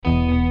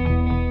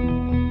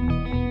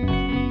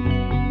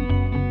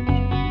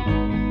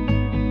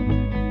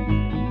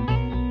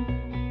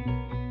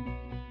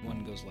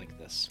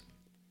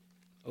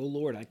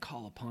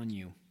call upon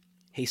you.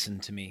 Hasten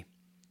to me.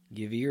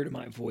 Give ear to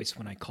my voice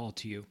when I call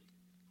to you.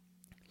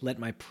 Let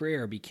my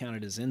prayer be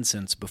counted as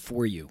incense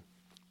before you,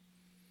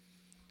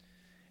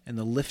 and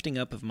the lifting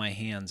up of my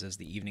hands as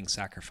the evening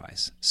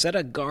sacrifice. Set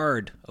a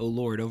guard, O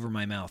Lord, over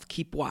my mouth.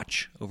 Keep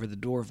watch over the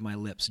door of my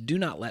lips. Do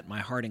not let my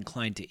heart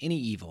incline to any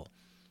evil,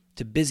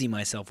 to busy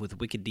myself with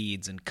wicked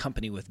deeds and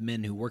company with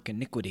men who work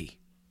iniquity,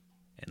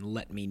 and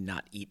let me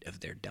not eat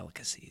of their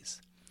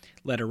delicacies.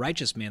 Let a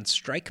righteous man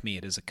strike me,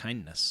 it is a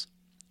kindness.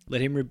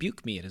 Let him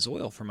rebuke me, it is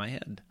oil for my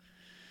head.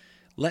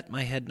 Let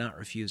my head not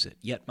refuse it,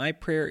 yet my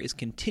prayer is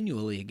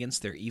continually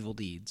against their evil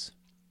deeds.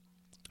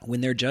 When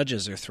their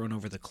judges are thrown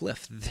over the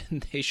cliff,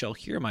 then they shall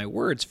hear my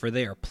words, for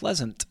they are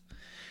pleasant.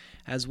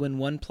 As when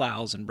one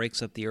plows and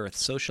breaks up the earth,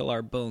 so shall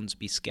our bones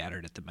be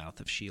scattered at the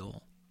mouth of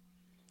Sheol.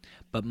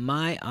 But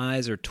my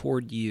eyes are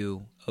toward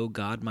you, O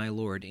God my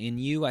Lord. In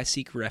you I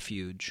seek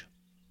refuge.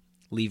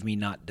 Leave me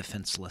not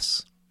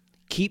defenseless.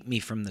 Keep me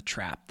from the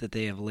trap that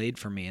they have laid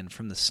for me and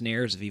from the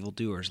snares of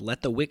evildoers.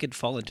 Let the wicked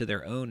fall into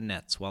their own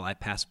nets while I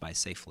pass by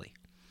safely.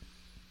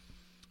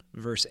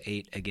 Verse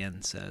 8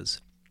 again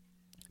says,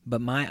 But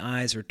my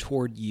eyes are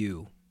toward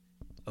you,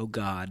 O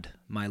God,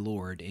 my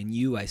Lord. In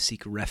you I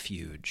seek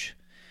refuge.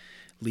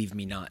 Leave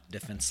me not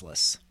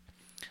defenseless.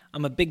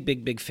 I'm a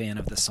big fan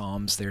of the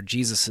Psalms. They're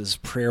Jesus'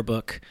 prayer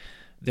book.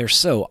 They're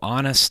so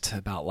honest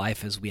about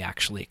life as we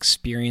actually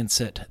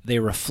experience it. They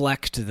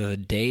reflect the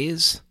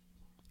days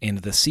and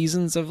the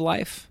seasons of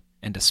life,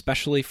 and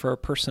especially for a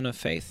person of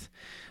faith.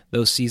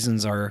 Those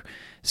seasons are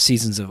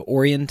seasons of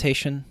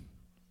orientation,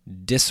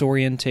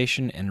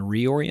 disorientation, and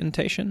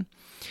reorientation.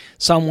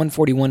 Psalm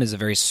 141 is a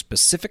very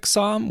specific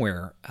psalm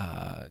where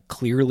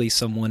clearly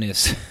someone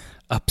is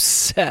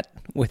upset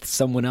with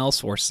someone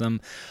else or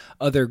some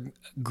other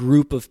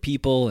group of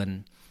people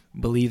and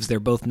believes they're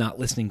both not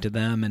listening to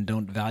them and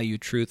don't value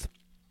truth.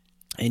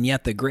 And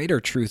yet the greater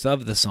truth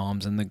of the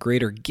Psalms and the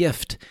greater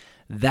gift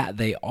that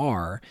they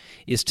are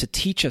is to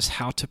teach us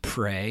how to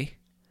pray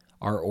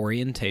our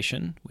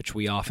orientation, which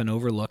we often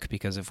overlook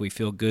because if we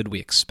feel good, we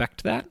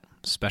expect that,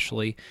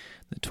 especially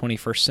the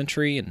 21st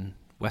century and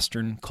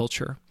Western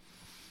culture.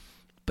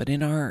 But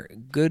in our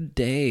good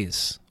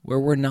days where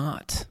we're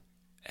not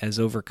as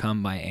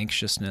overcome by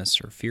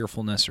anxiousness or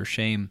fearfulness or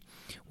shame,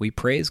 we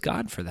praise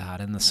God for that,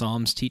 and the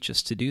Psalms teach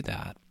us to do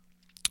that.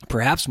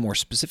 Perhaps more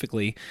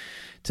specifically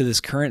to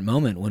this current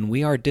moment when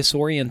we are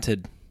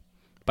disoriented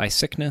by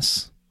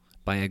sickness,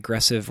 by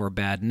aggressive or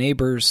bad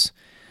neighbors,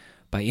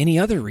 by any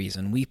other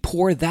reason, we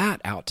pour that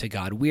out to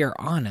God. We are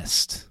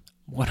honest.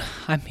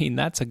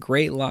 That's a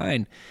great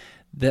line,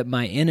 that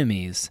my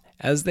enemies,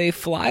 as they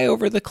fly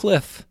over the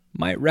cliff,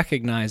 might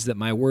recognize that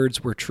my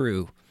words were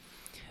true.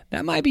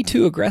 That might be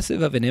too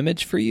aggressive of an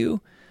image for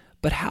you,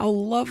 but how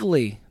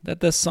lovely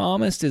that the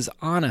psalmist is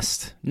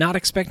honest, not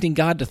expecting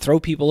God to throw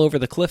people over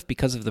the cliff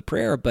because of the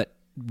prayer, but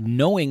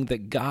knowing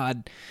that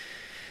God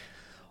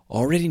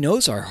already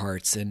knows our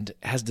hearts and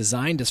has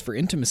designed us for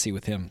intimacy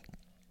with Him.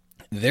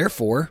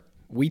 Therefore,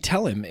 we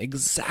tell Him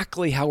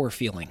exactly how we're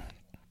feeling.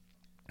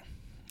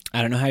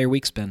 I don't know how your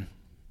week's been.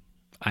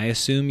 I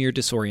assume you're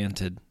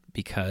disoriented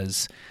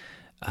because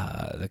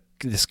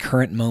this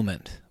current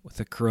moment with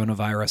the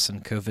coronavirus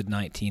and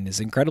COVID-19 is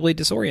incredibly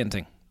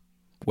disorienting.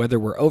 Whether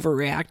we're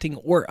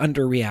overreacting or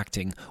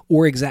underreacting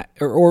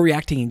or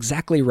reacting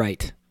exactly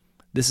right,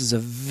 this is a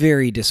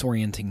very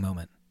disorienting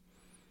moment.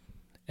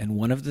 And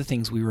one of the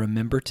things we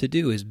remember to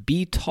do is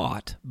be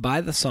taught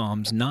by the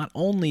Psalms not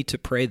only to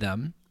pray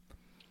them,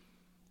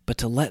 but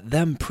to let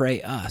them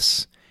pray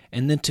us,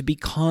 and then to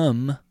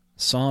become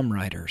psalm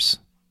writers,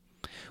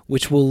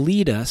 which will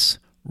lead us,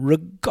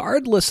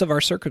 regardless of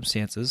our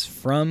circumstances,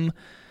 from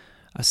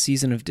a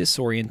season of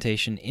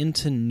disorientation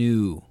into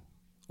new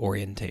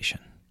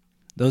orientation.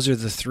 Those are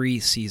the three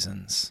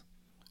seasons: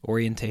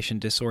 orientation,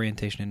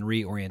 disorientation, and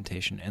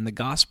reorientation. And the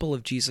gospel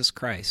of Jesus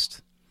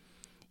Christ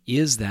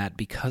is that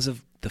because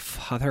of the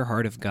Father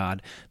heart of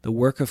God, the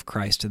work of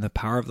Christ, and the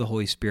power of the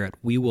Holy Spirit,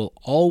 we will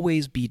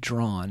always be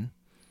drawn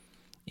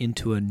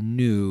into a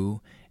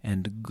new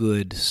and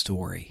good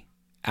story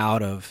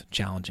out of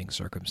challenging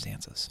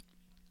circumstances.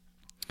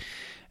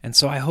 And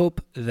so I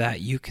hope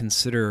that you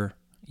consider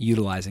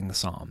utilizing the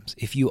Psalms.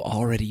 If you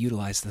already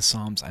utilize the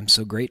Psalms, I'm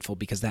so grateful,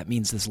 because that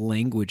means this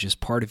language is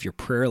part of your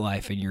prayer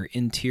life and your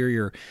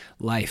interior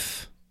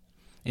life.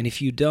 And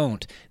if you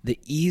don't, the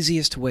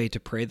easiest way to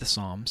pray the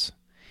Psalms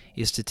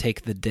is to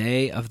take the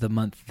day of the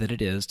month that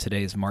it is,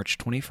 today is March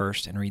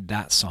 21st, and read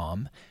that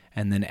psalm,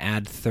 and then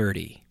add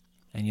 30.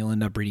 And you'll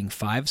end up reading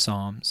 5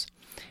 psalms,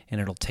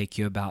 and it'll take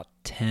you about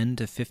 10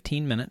 to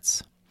 15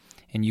 minutes.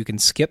 And you can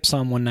skip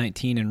Psalm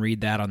 119 and read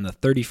that on the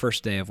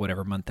 31st day of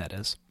whatever month that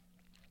is.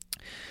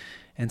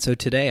 And so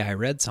today I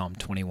read Psalm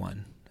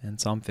 21, and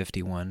Psalm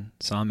 51,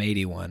 Psalm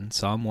 81,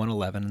 Psalm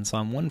 111, and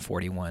Psalm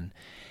 141.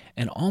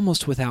 And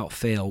almost without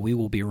fail, we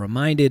will be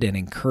reminded and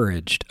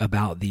encouraged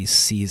about these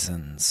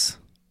seasons.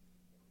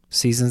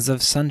 Seasons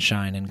of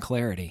sunshine and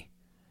clarity,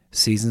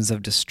 seasons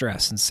of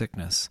distress and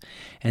sickness,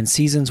 and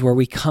seasons where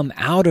we come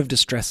out of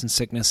distress and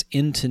sickness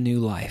into new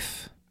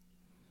life.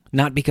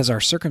 Not because our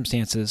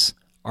circumstances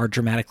are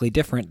dramatically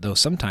different, though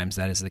sometimes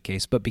that is the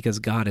case, but because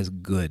God is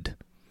good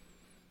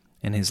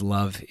and his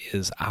love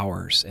is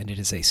ours, and it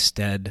is a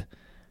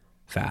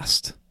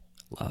steadfast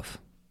love.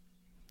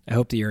 I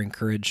hope that you're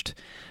encouraged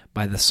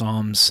by the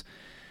Psalms'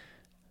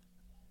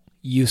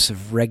 use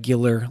of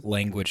regular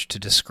language to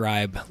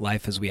describe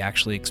life as we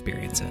actually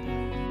experience it.